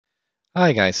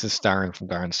Hi guys, this is Darren from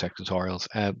Darren's Tech Tutorials.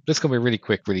 This is going to be a really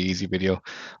quick, really easy video.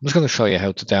 I'm just going to show you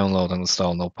how to download and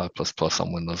install Notepad++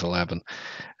 on Windows 11.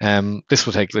 This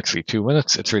will take literally 2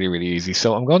 minutes. It's really, really easy.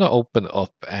 So I'm going to open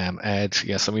up Edge.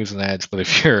 Yes, I'm using Edge, but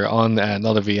if you're on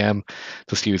not a VM,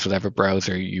 just use whatever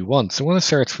browser you want. So I'm going to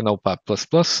search for Notepad++.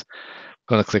 I'm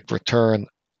going to click Return.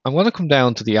 I'm going to come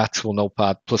down to the actual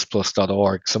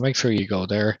notepad++.org. So make sure you go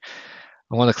there.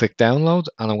 I want to click Download,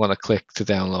 and I'm going to click to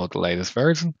download the latest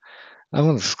version. I'm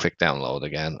going to just click download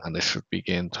again, and this should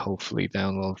begin to hopefully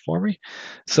download for me.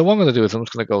 So what I'm going to do is I'm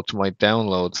just going to go to my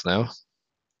downloads now.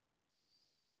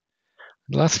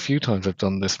 The last few times I've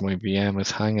done this, my VM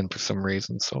is hanging for some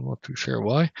reason, so I'm not too sure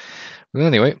why. But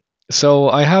anyway, so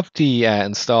I have the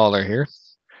installer here.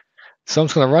 So I'm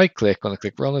just going to right click, going to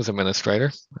click Run as Administrator.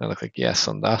 I'm going to click Yes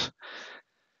on that.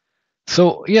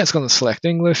 So yeah, it's going to select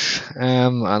English,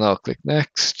 and I'll click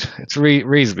Next. It's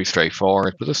reasonably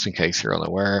straightforward, but just in case you're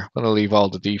unaware, I'm going to leave all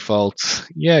the defaults.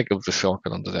 Yeah, give it a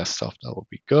shortcut on the desktop. That would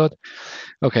be good.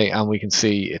 Okay, and we can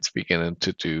see it's beginning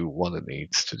to do what it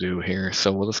needs to do here.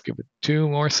 So we'll just give it 2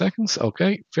 more seconds.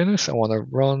 Okay, finish. I want to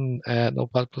run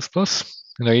Notepad++.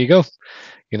 And there you go.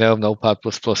 You know, Notepad++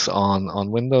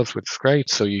 on Windows, which is great.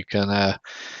 So you can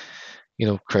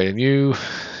create a new.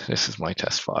 This is my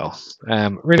test file.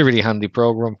 Really, really handy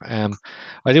program.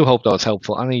 I do hope that was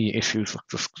helpful. Any issues,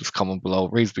 just comment below.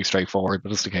 Reasonably straightforward, but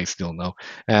just in case you don't know.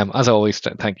 As always,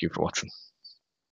 thank you for watching.